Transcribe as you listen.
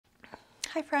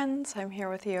Hi friends, I'm here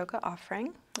with a yoga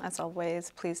offering. As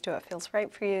always, please do what feels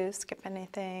right for you. Skip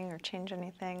anything or change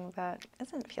anything that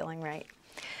isn't feeling right.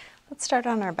 Let's start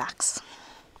on our backs.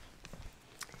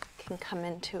 You can come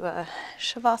into a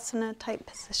savasana type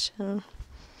position.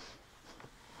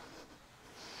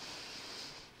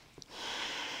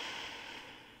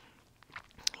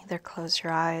 Either close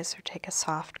your eyes or take a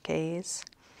soft gaze.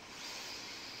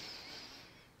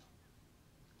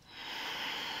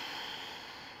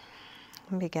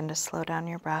 And begin to slow down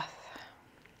your breath.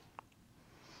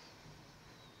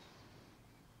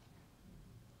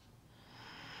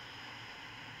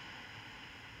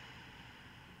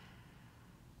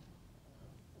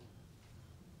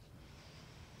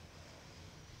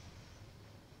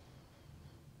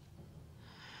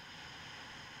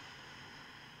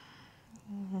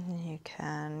 You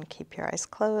can keep your eyes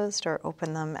closed or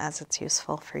open them as it's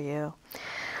useful for you.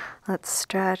 Let's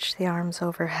stretch the arms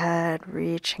overhead,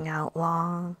 reaching out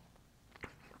long.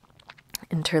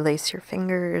 Interlace your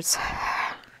fingers.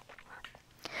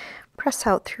 Press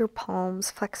out through your palms,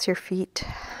 flex your feet.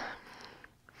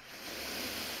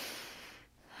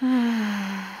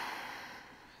 And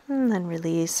then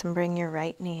release and bring your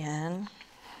right knee in.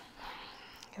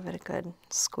 Give it a good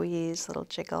squeeze, little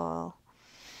jiggle.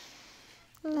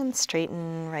 And then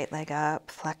straighten right leg up,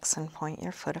 flex and point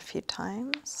your foot a few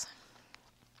times.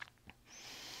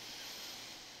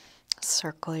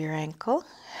 Circle your ankle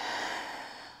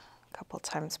a couple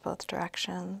times both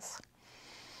directions.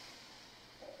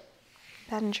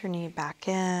 Bend your knee back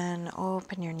in,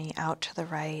 open your knee out to the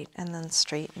right, and then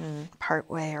straighten part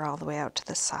way or all the way out to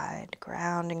the side,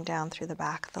 grounding down through the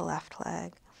back of the left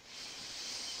leg.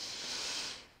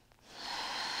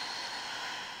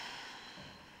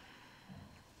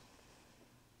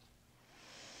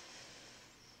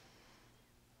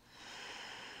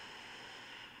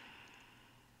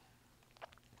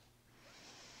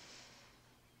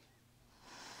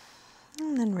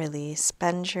 And then release,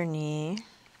 bend your knee,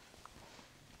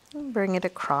 and bring it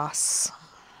across.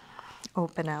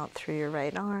 Open out through your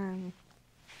right arm.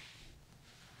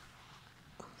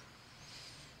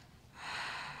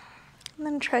 And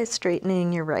then try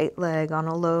straightening your right leg on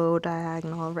a low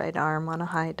diagonal, right arm on a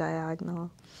high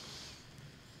diagonal.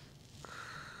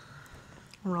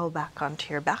 Roll back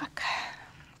onto your back.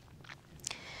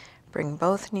 Bring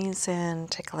both knees in,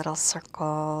 take a little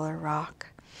circle or rock.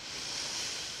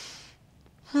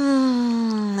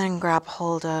 And then grab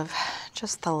hold of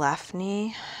just the left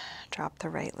knee. Drop the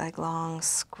right leg long,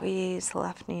 squeeze the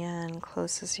left knee in,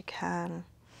 close as you can.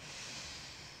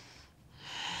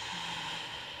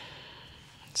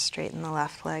 Straighten the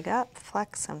left leg up,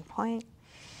 flex and point.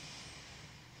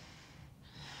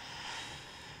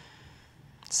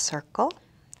 Circle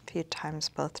a few times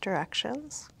both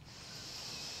directions.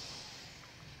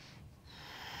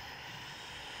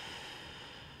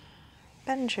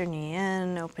 Bend your knee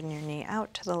in, open your knee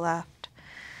out to the left,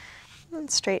 and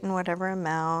straighten whatever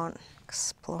amount,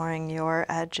 exploring your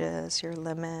edges, your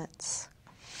limits.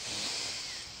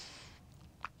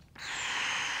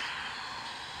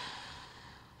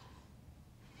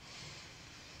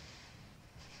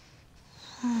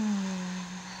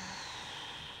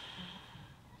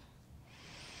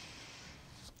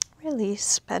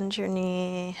 Release, bend your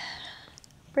knee,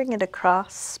 bring it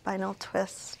across, spinal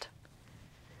twist.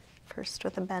 First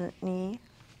with a bent knee.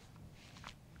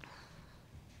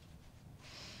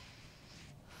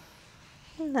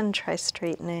 And then try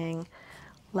straightening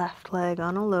left leg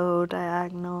on a low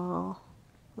diagonal,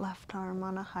 left arm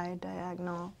on a high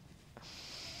diagonal.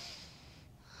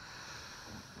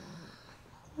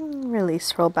 And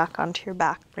release, roll back onto your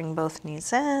back, bring both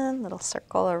knees in, little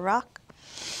circle or rock.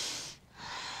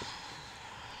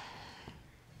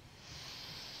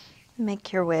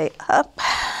 Make your way up.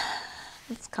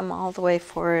 Let's come all the way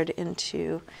forward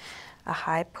into a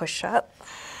high push-up.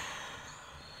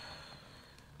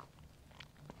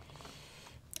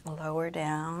 Lower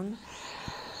down.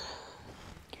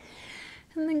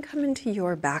 And then come into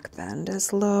your back bend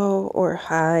as low or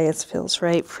high as feels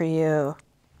right for you.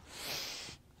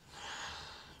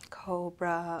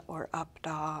 Cobra or up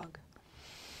dog.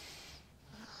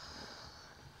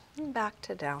 And back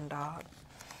to down dog.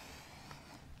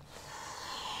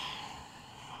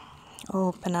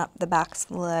 Open up the backs of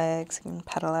the legs. You can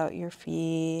pedal out your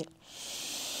feet.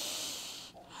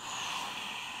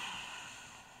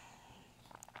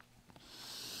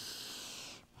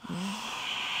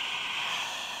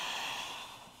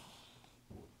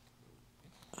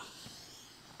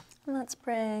 And let's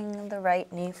bring the right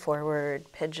knee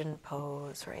forward, pigeon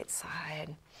pose, right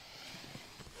side.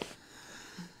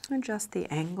 Adjust the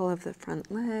angle of the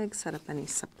front leg, set up any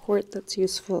support that's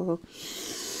useful.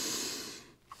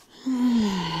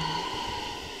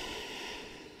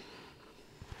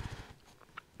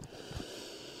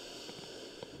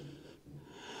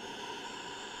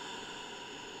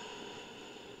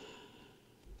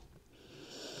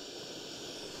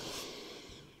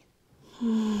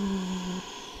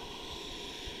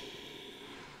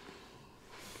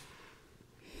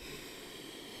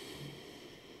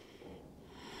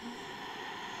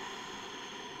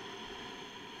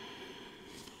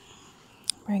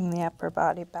 Bring the upper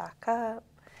body back up.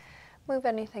 Move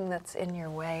anything that's in your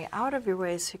way out of your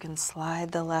way so you can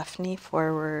slide the left knee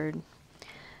forward.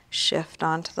 Shift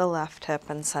onto the left hip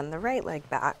and send the right leg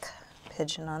back.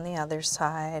 Pigeon on the other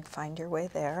side. Find your way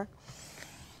there.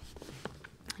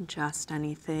 Adjust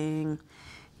anything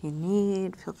you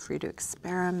need. Feel free to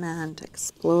experiment,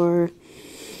 explore.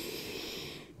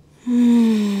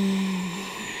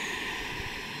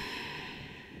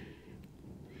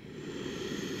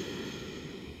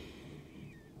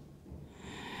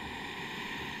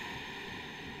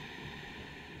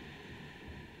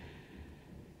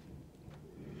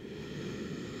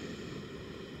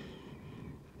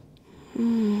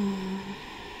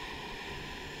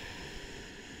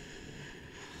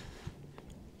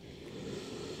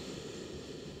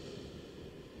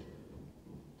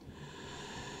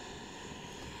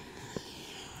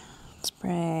 Let's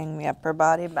bring the upper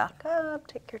body back up.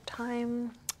 Take your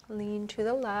time. Lean to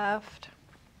the left.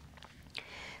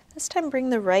 This time bring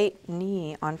the right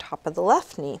knee on top of the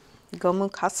left knee.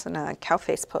 Gomukasana, cow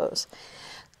face pose.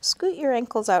 Scoot your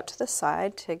ankles out to the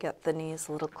side to get the knees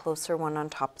a little closer, one on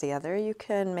top of the other. You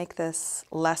can make this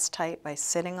less tight by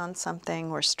sitting on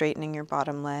something or straightening your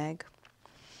bottom leg.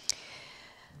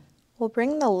 We'll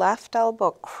bring the left elbow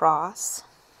across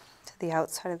to the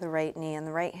outside of the right knee and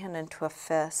the right hand into a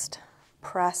fist,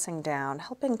 pressing down,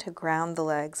 helping to ground the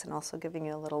legs and also giving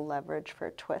you a little leverage for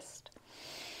a twist.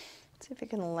 See if you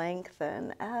can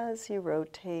lengthen as you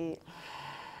rotate.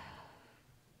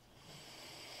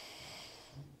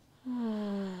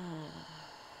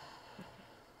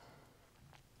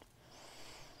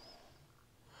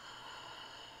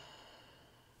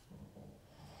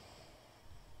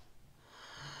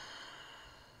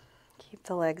 Keep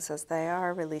the legs as they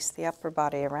are. Release the upper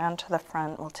body around to the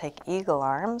front. We'll take eagle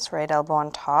arms, right elbow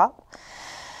on top.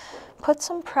 Put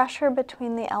some pressure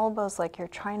between the elbows like you're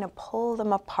trying to pull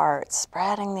them apart,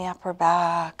 spreading the upper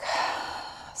back,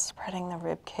 spreading the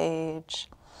rib cage.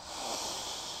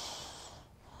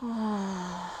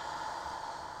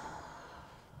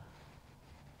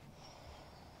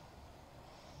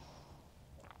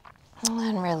 And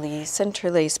then release,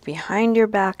 interlace behind your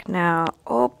back now.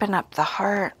 Open up the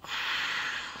heart.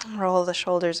 Roll the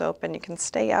shoulders open. You can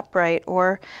stay upright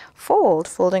or fold.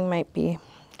 Folding might be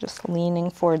just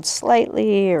leaning forward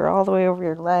slightly or all the way over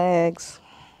your legs.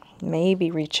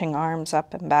 Maybe reaching arms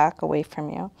up and back away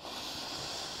from you.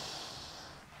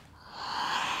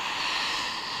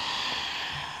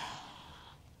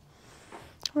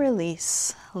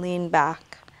 Release, lean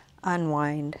back,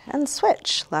 unwind, and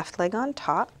switch. Left leg on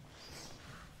top,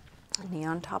 knee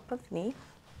on top of knee.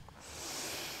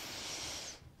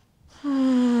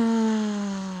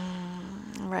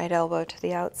 Right elbow to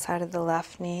the outside of the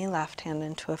left knee, left hand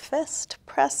into a fist,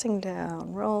 pressing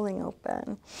down, rolling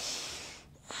open.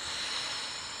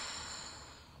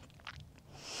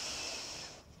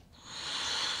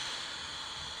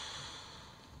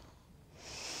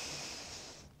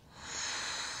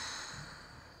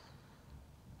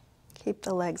 Keep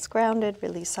the legs grounded,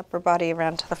 release upper body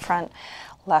around to the front,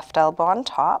 left elbow on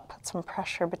top, put some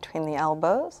pressure between the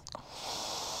elbows.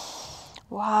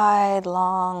 Wide,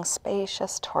 long,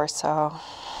 spacious torso.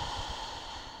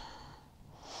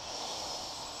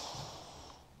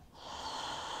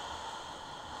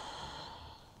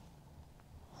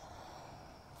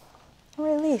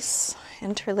 Release,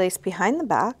 interlace behind the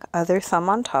back, other thumb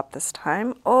on top this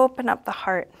time. Open up the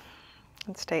heart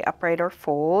and stay upright or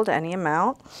fold any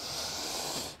amount.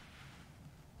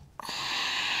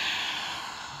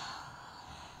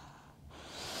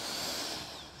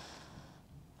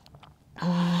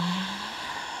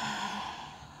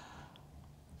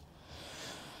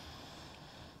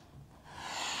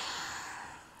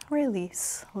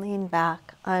 Release, lean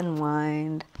back,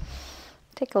 unwind.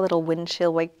 Take a little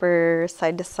windshield wiper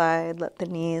side to side. Let the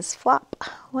knees flop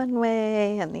one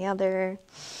way and the other.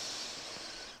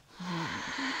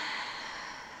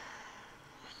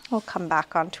 We'll come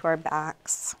back onto our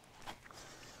backs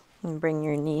and bring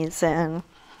your knees in.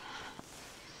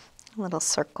 A little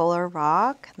circle or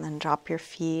rock, and then drop your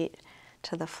feet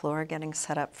to the floor, getting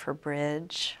set up for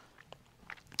bridge.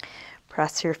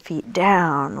 Press your feet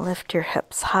down, lift your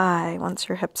hips high. Once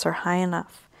your hips are high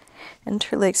enough,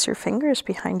 Interlace your fingers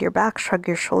behind your back. Shrug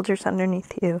your shoulders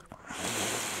underneath you.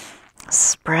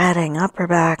 Spreading upper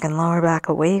back and lower back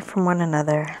away from one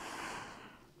another.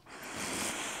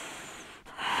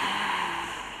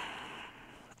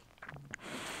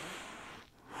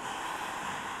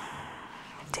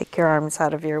 Take your arms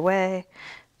out of your way.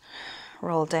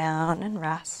 Roll down and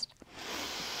rest.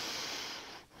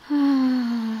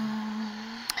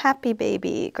 Happy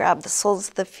baby. Grab the soles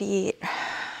of the feet.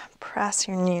 Press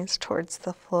your knees towards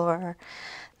the floor.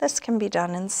 This can be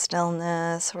done in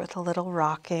stillness or with a little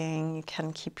rocking. You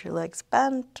can keep your legs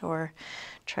bent or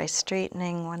try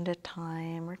straightening one at a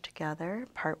time or together,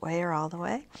 part way or all the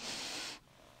way.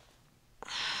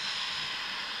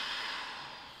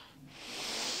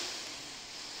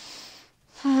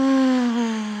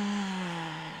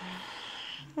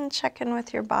 And check in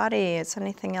with your body. Is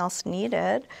anything else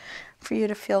needed for you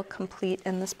to feel complete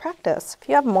in this practice? If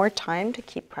you have more time to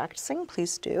keep practicing,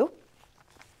 please do.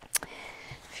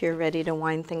 If you're ready to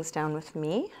wind things down with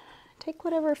me, take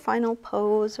whatever final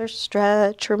pose or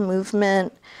stretch or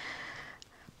movement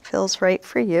feels right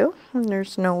for you. And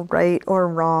there's no right or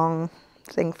wrong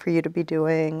thing for you to be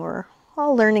doing. We're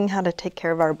all learning how to take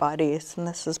care of our bodies, and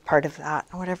this is part of that,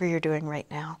 whatever you're doing right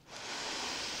now.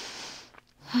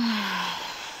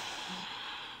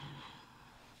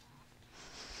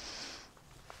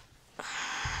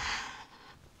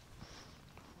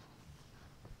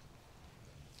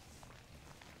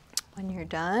 When you're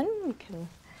done, you can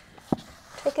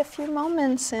take a few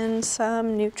moments in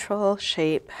some neutral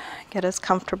shape. Get as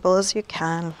comfortable as you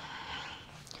can.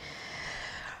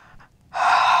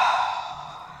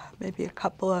 Maybe a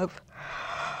couple of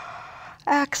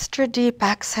extra deep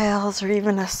exhales or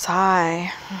even a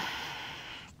sigh.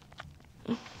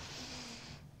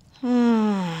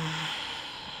 And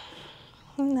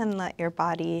then let your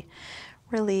body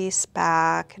release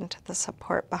back into the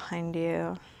support behind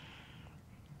you.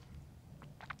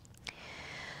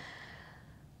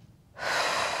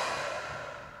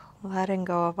 Letting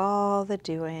go of all the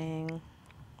doing,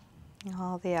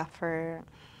 all the effort.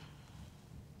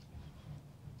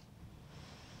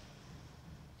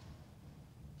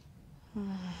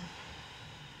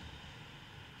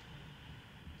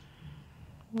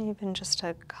 Even just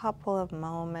a couple of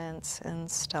moments in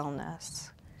stillness,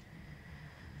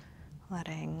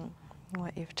 letting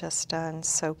what you've just done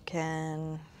soak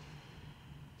in.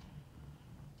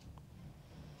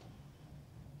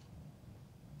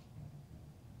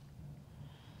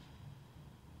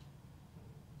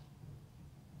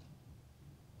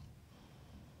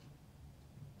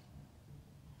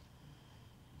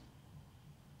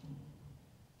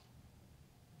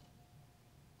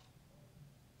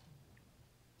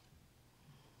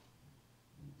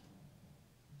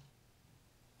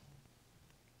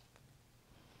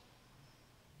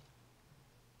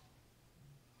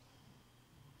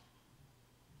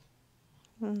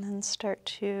 And then start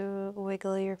to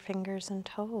wiggle your fingers and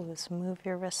toes, move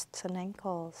your wrists and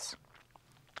ankles.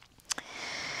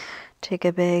 Take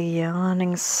a big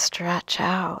yawning stretch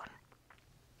out.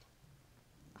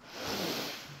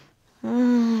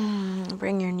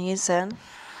 Bring your knees in.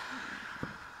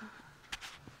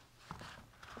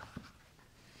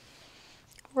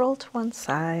 Roll to one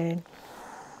side.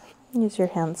 Use your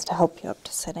hands to help you up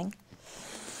to sitting.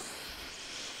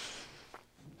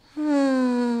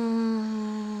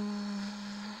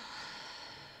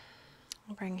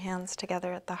 Bring hands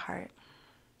together at the heart.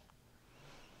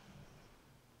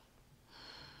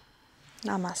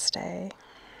 Namaste.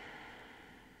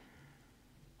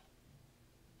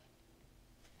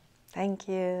 Thank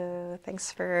you.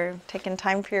 Thanks for taking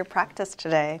time for your practice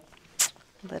today.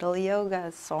 Little yoga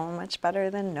is so much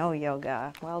better than no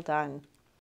yoga. Well done.